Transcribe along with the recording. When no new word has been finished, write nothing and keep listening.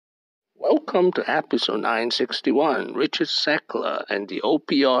Welcome to episode 961, Richard Sackler and the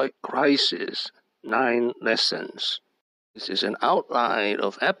Opioid Crisis, 9 Lessons. This is an outline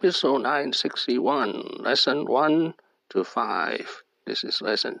of episode 961, lesson 1 to 5. This is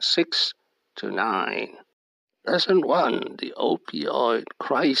lesson 6 to 9. Lesson 1, the Opioid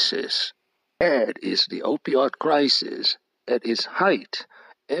Crisis. That is the opioid crisis at its height.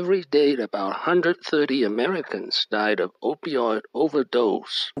 Every day, about 130 Americans died of opioid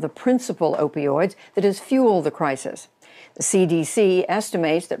overdose. The principal opioids that has fueled the crisis. The CDC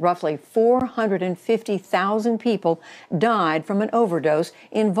estimates that roughly 450,000 people died from an overdose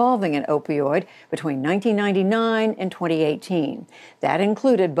involving an opioid between 1999 and 2018. That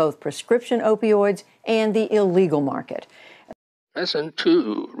included both prescription opioids and the illegal market. Lesson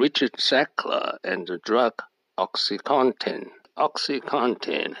 2, Richard Sackler and the drug Oxycontin.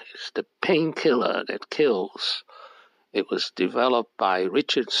 Oxycontin is the painkiller that kills. It was developed by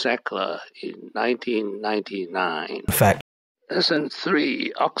Richard Sackler in 1999. Fact. Lesson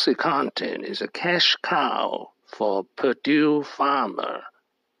 3, Oxycontin is a cash cow for Purdue Pharma.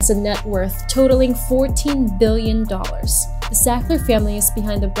 Has a net worth totaling $14 billion. The Sackler family is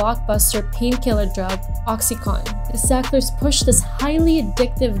behind the blockbuster painkiller drug Oxycontin. The Sacklers push this highly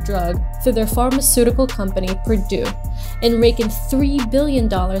addictive drug through their pharmaceutical company Purdue and rake in $3 billion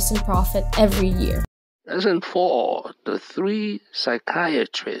in profit every year. Lesson 4, the 3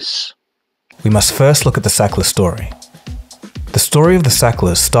 psychiatrists. We must first look at the Sackler story. The story of the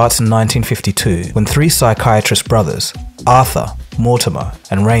Sacklers starts in 1952 when 3 psychiatrist brothers, Arthur, Mortimer,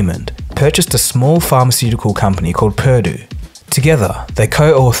 and Raymond, purchased a small pharmaceutical company called Purdue. Together, they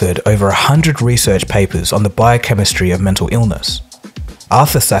co-authored over 100 research papers on the biochemistry of mental illness.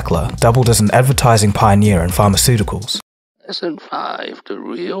 Arthur Sackler doubled as an advertising pioneer in pharmaceuticals. Lesson 5, the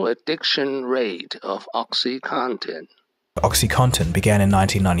real addiction rate of Oxycontin. Oxycontin began in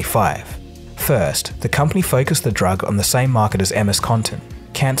 1995. First, the company focused the drug on the same market as MS-Contin,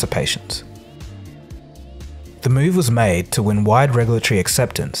 cancer patients. The move was made to win wide regulatory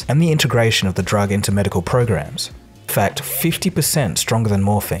acceptance and the integration of the drug into medical programs. In fact, 50% stronger than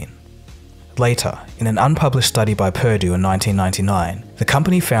morphine. Later, in an unpublished study by Purdue in 1999, the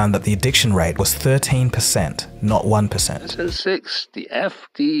company found that the addiction rate was 13%, not 1%. Lesson 6, the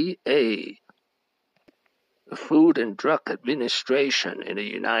FDA. The Food and Drug Administration in the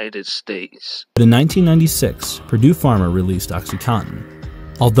United States. But in 1996, Purdue Pharma released Oxycontin.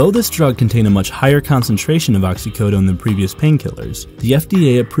 Although this drug contained a much higher concentration of oxycodone than previous painkillers, the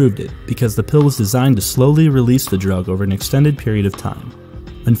FDA approved it because the pill was designed to slowly release the drug over an extended period of time.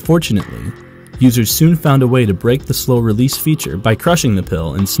 Unfortunately, users soon found a way to break the slow release feature by crushing the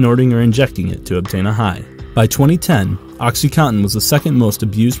pill and snorting or injecting it to obtain a high. By 2010, Oxycontin was the second most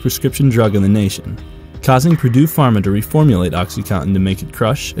abused prescription drug in the nation, causing Purdue Pharma to reformulate Oxycontin to make it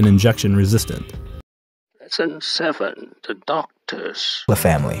crush and injection resistant. Lesson 7, the doctors. The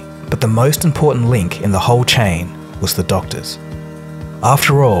family, but the most important link in the whole chain was the doctors.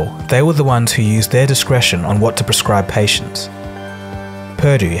 After all, they were the ones who used their discretion on what to prescribe patients.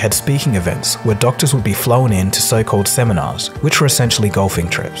 Purdue had speaking events where doctors would be flown in to so-called seminars, which were essentially golfing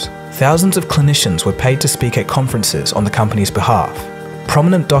trips. Thousands of clinicians were paid to speak at conferences on the company's behalf.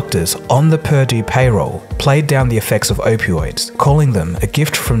 Prominent doctors on the Purdue payroll played down the effects of opioids, calling them a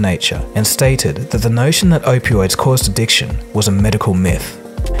gift from nature, and stated that the notion that opioids caused addiction was a medical myth.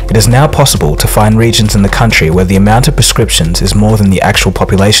 It is now possible to find regions in the country where the amount of prescriptions is more than the actual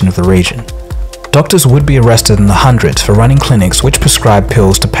population of the region. Doctors would be arrested in the hundreds for running clinics which prescribed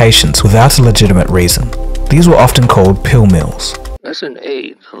pills to patients without a legitimate reason. These were often called pill mills. Lesson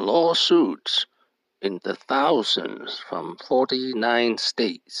 8, lawsuits in the thousands from 49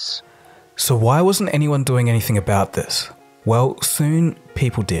 states. So why wasn't anyone doing anything about this? Well, soon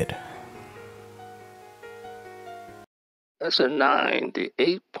people did. Lesson 9, the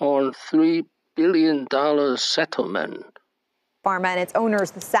 $8.3 billion settlement. Pharma and its owners,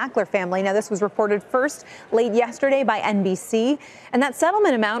 the Sackler family. Now, this was reported first late yesterday by NBC, and that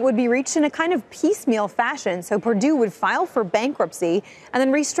settlement amount would be reached in a kind of piecemeal fashion. So Purdue would file for bankruptcy and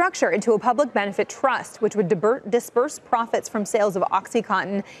then restructure into a public benefit trust, which would disperse profits from sales of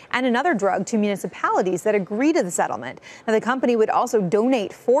Oxycontin and another drug to municipalities that agree to the settlement. Now, the company would also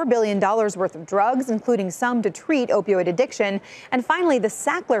donate $4 billion worth of drugs, including some to treat opioid addiction. And finally, the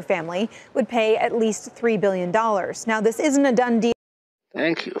Sackler family would pay at least $3 billion. Now, this isn't a done deal.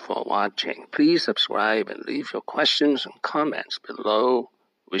 Thank you for watching. Please subscribe and leave your questions and comments below.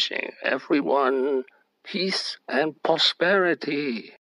 Wishing everyone peace and prosperity.